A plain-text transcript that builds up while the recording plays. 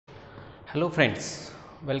Hello friends,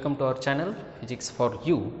 welcome to our channel Physics for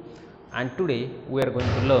You, and today we are going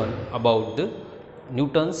to learn about the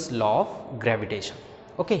Newton's law of gravitation.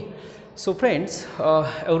 Okay, so friends,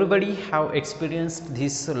 everybody have experienced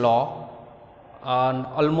this law on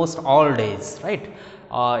almost all days, right?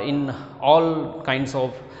 In all kinds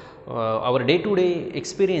of our day-to-day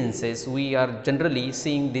experiences, we are generally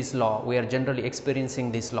seeing this law, we are generally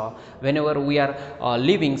experiencing this law. Whenever we are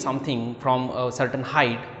leaving something from a certain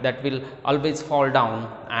height, that will always fall down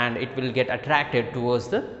and it will get attracted towards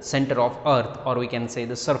the center of earth, or we can say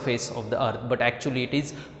the surface of the earth, but actually it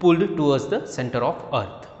is pulled towards the center of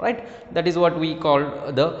earth, right? That is what we call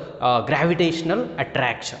the gravitational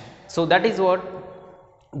attraction. So that is what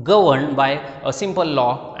governed by a simple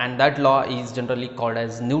law, and that law is generally called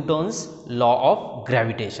as Newton's law of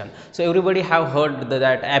gravitation. So everybody have heard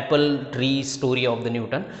that apple tree story of the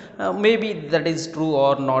Newton. Maybe that is true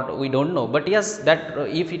or not, we don't know, but yes, that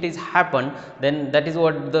if it is happened, then that is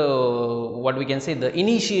what we can say the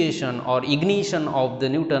initiation or ignition of the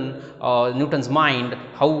Newton's mind,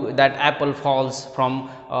 how that apple falls from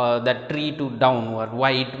that tree to downward,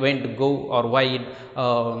 why it went go, or why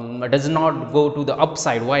it does not go to the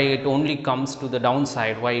upside, why it only comes to the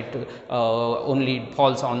downside, why it only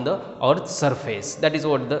falls on the earth's surface. That is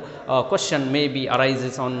what the question maybe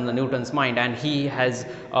arises on the Newton's mind, and he has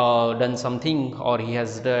done something, or he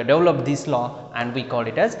has developed this law, and we call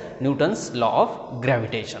it as Newton's law of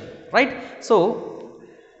gravitation, right? So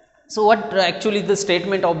what actually the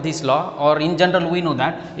statement of this law, or in general we know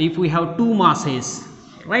that if we have two masses,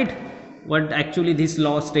 right, what actually this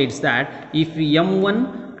law states that if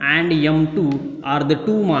m1 and m2 are the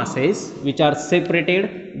two masses which are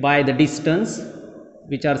separated by the distance,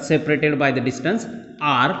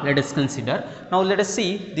 r, let us consider. Now let us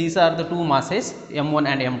see, these are the two masses m1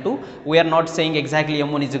 and m2. We are not saying exactly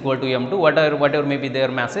m1 is equal to m2, whatever may be their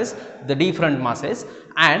masses, the different masses,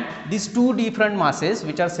 and these two different masses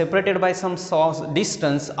which are separated by some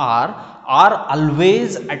distance are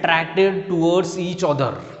always attracted towards each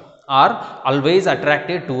other,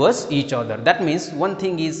 That means one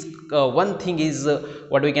thing is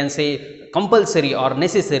what we can say compulsory or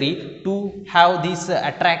necessary to have this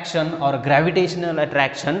attraction or gravitational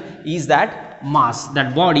attraction is that mass,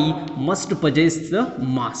 that body must possess the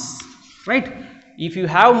mass, right? If you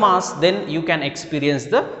have mass, then you can experience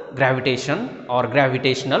the gravitation or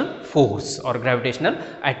gravitational force or gravitational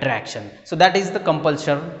attraction. So that is the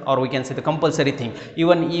compulsion, or we can say the compulsory thing.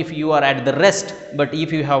 Even if you are at the rest, but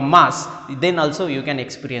if you have mass, then also you can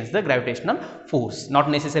experience the gravitational force. Not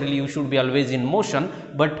necessarily you should be always in motion,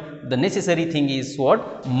 but the necessary thing is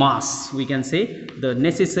what? Mass. We can say the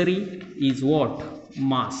necessary is what?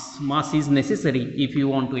 Mass. Mass is necessary if you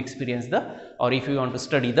want to experience or if you want to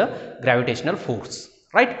study the gravitational force,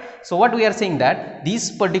 right? So what we are saying that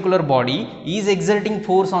this particular body is exerting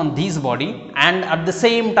force on this body, and at the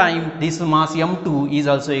same time this mass m2 is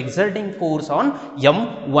also exerting force on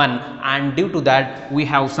m1, and due to that we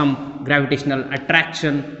have some gravitational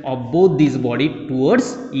attraction of both these body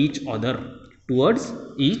towards each other,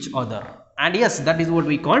 and yes, that is what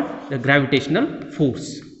we call the gravitational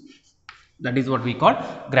force. That is what we call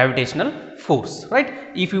gravitational force, right?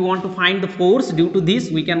 If you want to find the force due to this,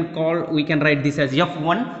 we can write this as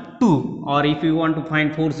F1 2, or if you want to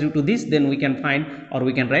find force due to this, then we can write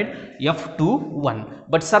F2 1.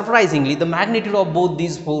 But surprisingly, the magnitude of both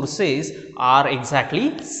these forces are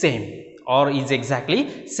exactly same,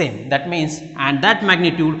 That means, and that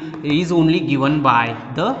magnitude is only given by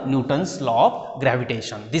the Newton's law of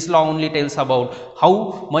gravitation. This law only tells about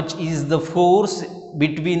how much is the force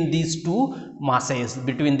between these two masses,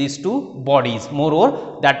 between these two bodies.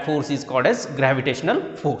 Moreover, that force is called as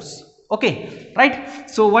gravitational force. Okay, right?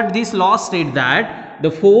 So what this law states that the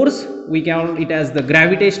force, we call it as the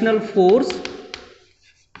gravitational force.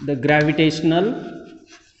 The gravitational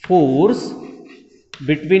force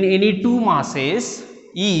between any two masses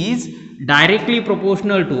is directly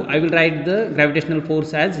proportional to, I will write the gravitational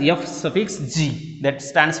force as F suffix g, that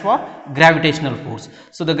stands for gravitational force.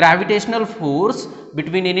 So the gravitational force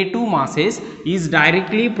between any two masses is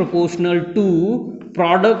directly proportional to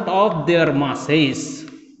product of their masses.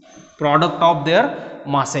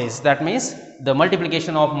 That means the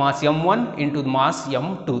multiplication of mass m1 into mass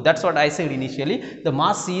m2. That's what I said initially. The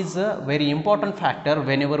mass is a very important factor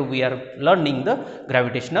whenever we are learning the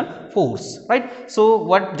gravitational force, right? So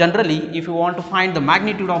what generally, if you want to find the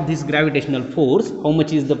magnitude of this gravitational force, how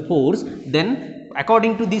much is the force, then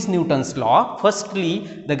according to this Newton's law, firstly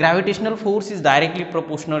the gravitational force is directly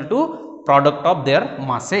proportional to product of their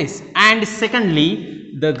masses, and secondly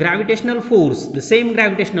the gravitational force, the same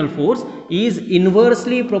gravitational force is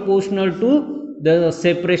inversely proportional to the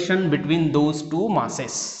separation between those two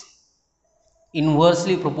masses,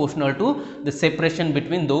 inversely proportional to the separation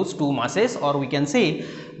between those two masses, or we can say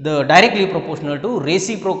the directly proportional to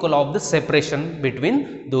reciprocal of the separation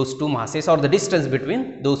between those two masses, or the distance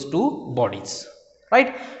between those two bodies,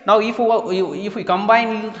 right. Now if we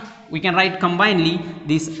combine, we can write combinedly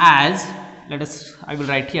this as, let us, I will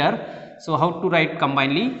write here. So how to write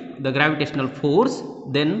combinedly? The gravitational force,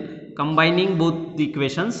 then combining both the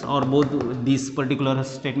equations or both these particular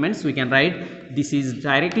statements, we can write this is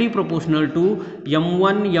directly proportional to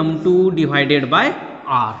m1 m2 divided by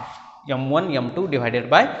r, m1 m2 divided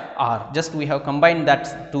by r. Just we have combined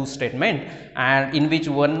that two statement, and in which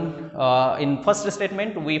one, in first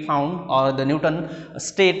statement we found, or the Newton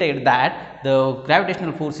stated that the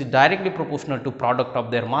gravitational force is directly proportional to product of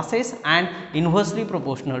their masses and inversely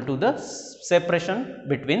proportional to the separation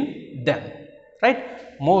between them, right.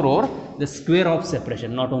 Moreover, the square of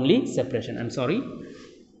separation, not only separation, I am sorry,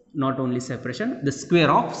 not only separation, the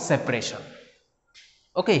square of separation,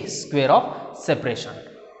 okay, square of separation,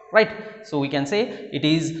 right. So we can say it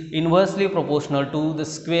is inversely proportional to the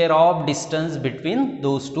square of distance between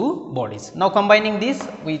those two bodies. Now combining this,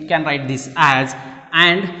 we can write this as,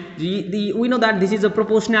 and we know that this is a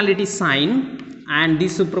proportionality sign, and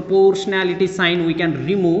this proportionality sign we can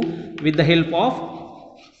remove with the help of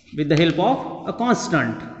a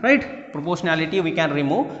constant, right. Proportionality we can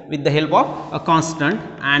remove with the help of a constant,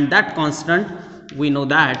 and that constant we know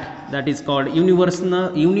that is called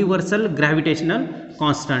universal gravitational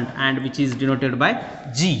constant, and which is denoted by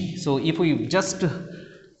G. So if we just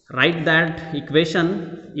write that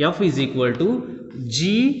equation, F is equal to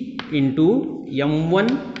G into m1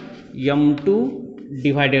 m2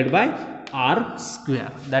 divided by r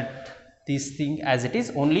square. That this thing as it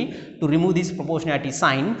is, only to remove this proportionality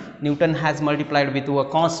sign, Newton has multiplied with a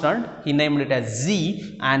constant, he named it as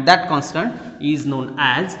Z, and that constant is known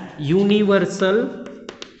as universal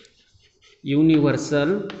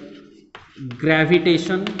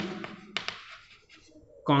gravitation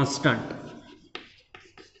constant,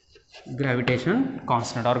 or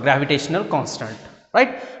gravitational constant,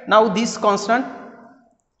 right. Now this constant,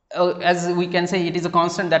 as we can say, it is a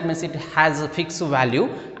constant, that means it has a fixed value,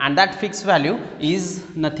 and that fixed value is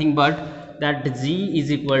nothing but that G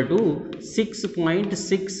is equal to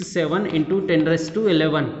 6.67 into 10 raised to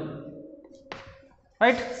 11,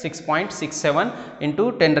 right, 6.67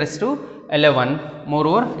 into 10 raised to 11.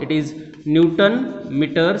 Moreover, it is Newton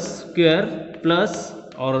meter square plus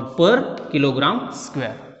or per kilogram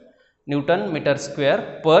square, Newton meter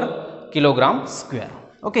square per kilogram square.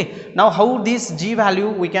 Okay, now how this G value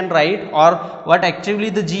we can write, or what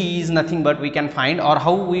actually the G is nothing but we can find, or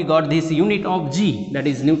how we got this unit of G, that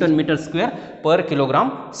is Newton meter square per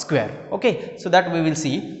kilogram square. Okay, so that we will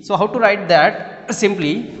see. So how to write that?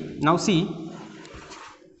 Simply, now see,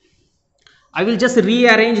 I will just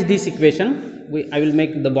rearrange this equation. I will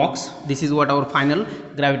make the box. This is what our final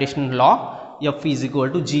gravitational law. F is equal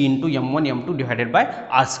to G into m1 m2 divided by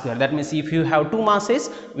r square. That means if you have two masses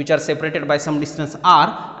which are separated by some distance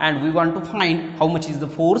r, and we want to find how much is the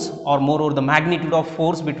force, or moreover the magnitude of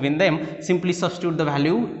force between them, simply substitute the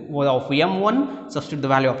value of m1, substitute the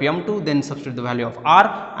value of m2, then substitute the value of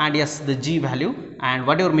r, and yes, the G value, and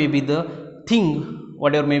whatever may be the thing,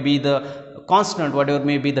 whatever may be the constant, whatever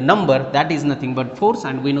may be the number, that is nothing but force,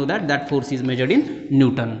 and we know that that force is measured in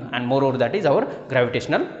Newton, and moreover that is our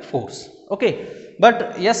gravitational force. Okay,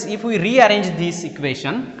 but yes, if we rearrange this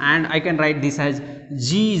equation, and I can write this as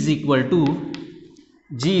G is equal to,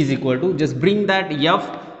 just bring that F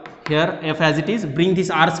here, F as it is, bring this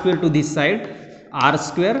r square to this side, r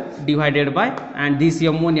square divided by, and this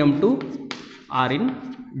m1 m2 are in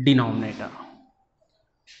denominator.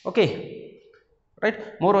 Okay,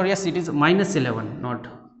 right. Moreover, yes, it is minus 11, not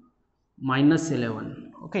minus 11.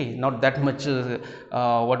 Okay, not that much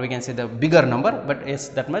what we can say the bigger number, but yes,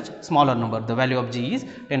 that much smaller number. The value of G is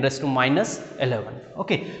 10 raised to minus 11.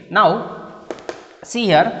 Okay, now see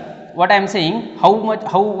here what I am saying,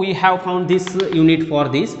 how we have found this unit for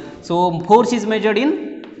this. So force is measured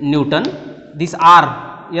in Newton, this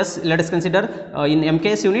R, yes, let us consider in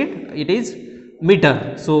MKS unit it is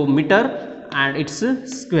meter. So meter and its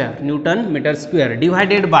square, Newton meter square,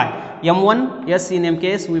 divided by m1, yes, in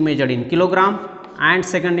MKS we measured in kilogram, and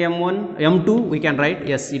second m1 m2 we can write,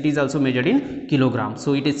 yes, it is also measured in kilogram.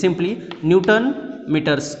 So it is simply Newton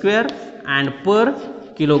meter square and per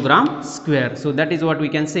kilogram square. So that is what we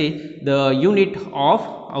can say the unit of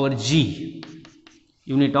our G,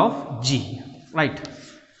 unit of G, right.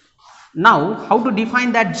 Now how to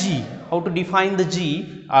define that G, how to define the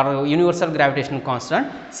G or universal gravitational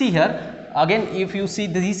constant? See here again, if you see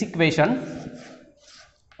this equation,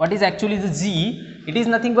 what is actually the G? It is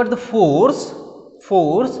nothing but the force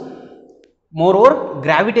more or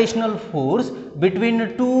gravitational force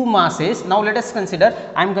between two masses. Now let us consider,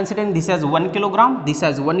 I am considering this as 1 kilogram, this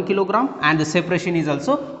as 1 kilogram, and the separation is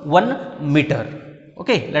also 1 meter.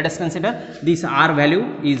 Okay, let us consider this R value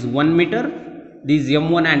is 1 meter, these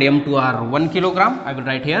M1 and M2 are 1 kilogram. I will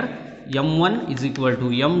write here M1 is equal to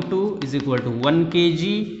M2 is equal to 1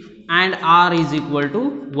 kg and R is equal to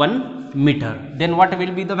 1 meter. Then what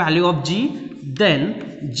will be the value of G?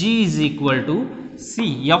 Then G is equal to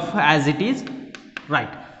C F as it is,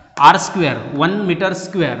 right, R square 1 meter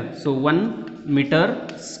square. So 1 meter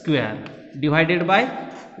square divided by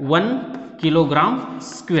 1 kilogram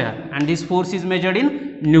square, and this force is measured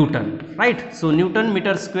in Newton, right. So Newton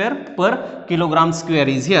meter square per kilogram square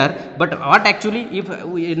is here, but what actually, if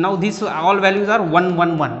we, now these all values are 1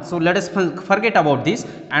 1 1, so let us forget about this,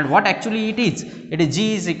 and what actually it is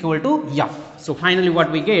G is equal to F. So finally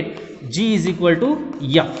what we get, G is equal to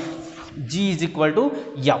F. G is equal to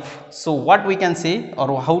F. So what we can say,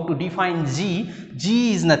 or how to define G?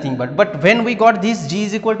 G is nothing but when we got this G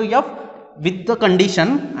is equal to F with the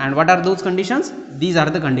condition, and what are those conditions? These are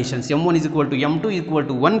the conditions. M1 is equal to M2 equal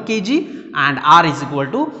to 1 kg and R is equal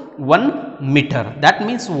to 1 meter. That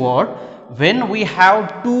means what? When we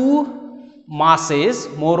have two masses,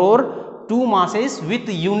 more or two masses with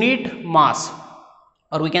unit mass,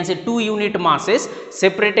 or we can say two unit masses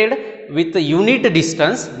separated with the unit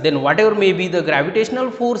distance, then whatever may be the gravitational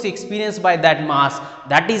force experienced by that mass,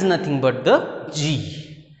 that is nothing but the G.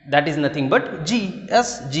 That is nothing but G.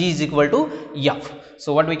 Yes, G is equal to F.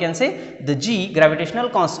 So what we can say, the G, gravitational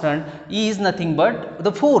constant, is nothing but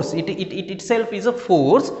the force. It itself is a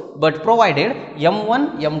force, but provided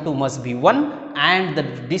M1, M2 must be 1 and the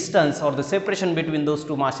distance or the separation between those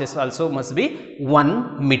two masses also must be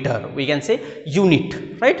 1 meter. We can say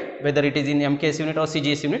unit, right? Whether it is in MKS unit or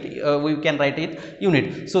CGS unit, we can write it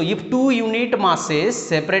unit. So if two unit masses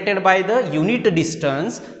separated by the unit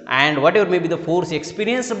distance, and whatever may be the force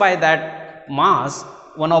experienced by that mass,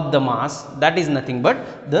 one of the mass, that is nothing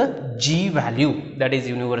but the G value, that is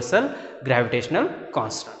universal gravitational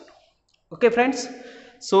constant. Okay friends,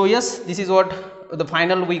 so yes, this is what the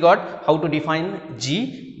final we got, how to define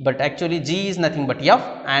G, but actually G is nothing but F,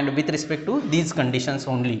 and with respect to these conditions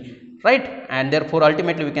only, right. And therefore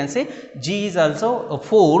ultimately we can say G is also a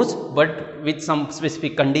force, but with some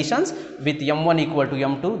specific conditions, with M1 equal to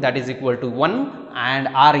M2, that is equal to 1, and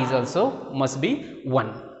R is also must be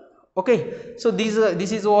 1. Okay, so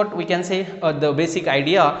this is what we can say, the basic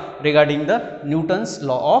idea regarding the Newton's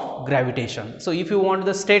law of gravitation. So if you want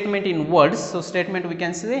the statement in words, so statement we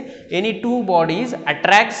can say, any two bodies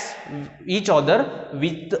attracts each other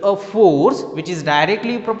with a force which is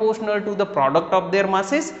directly proportional to the product of their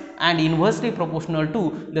masses and inversely proportional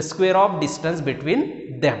to the square of distance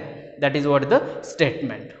between them. That is what the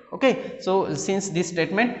statement. Okay, so since this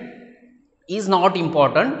statement is not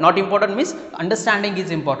important means understanding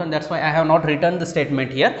is important, that's why I have not written the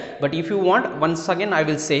statement here. But if you want, once again I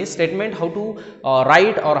will say statement, how to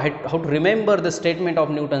write or how to remember the statement of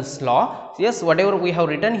Newton's law. Yes, whatever we have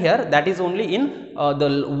written here, that is only in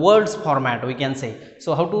the words format, we can say.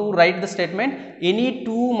 So how to write the statement? Any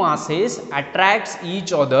two masses attracts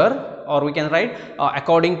each other, or we can write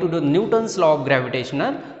according to the Newton's law of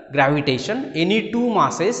gravitation, any two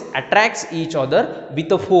masses attracts each other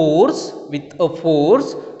with a force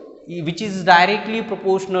which is directly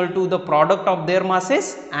proportional to the product of their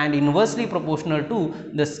masses and inversely proportional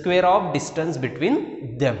to the square of distance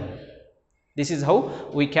between them. This is how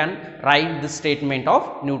we can write the statement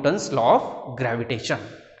of Newton's law of gravitation.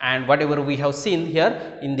 And whatever we have seen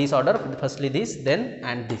here in this order, firstly this, then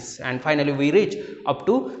and this, and finally we reach up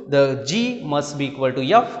to the G must be equal to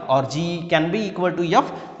F, or G can be equal to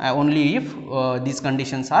F only if these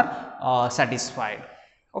conditions are satisfied.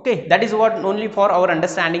 Okay, that is what only for our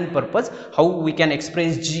understanding purpose, how we can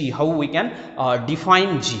express G, how we can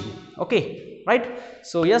define G. Okay, right.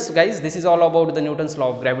 So yes guys, this is all about the Newton's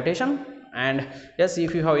law of gravitation. And yes,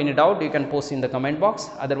 if you have any doubt, you can post in the comment box.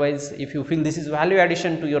 Otherwise, if you feel this is value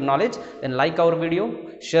addition to your knowledge, then like our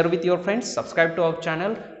video, share with your friends, subscribe to our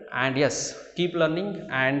channel, and yes, keep learning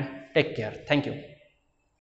and take care. Thank you.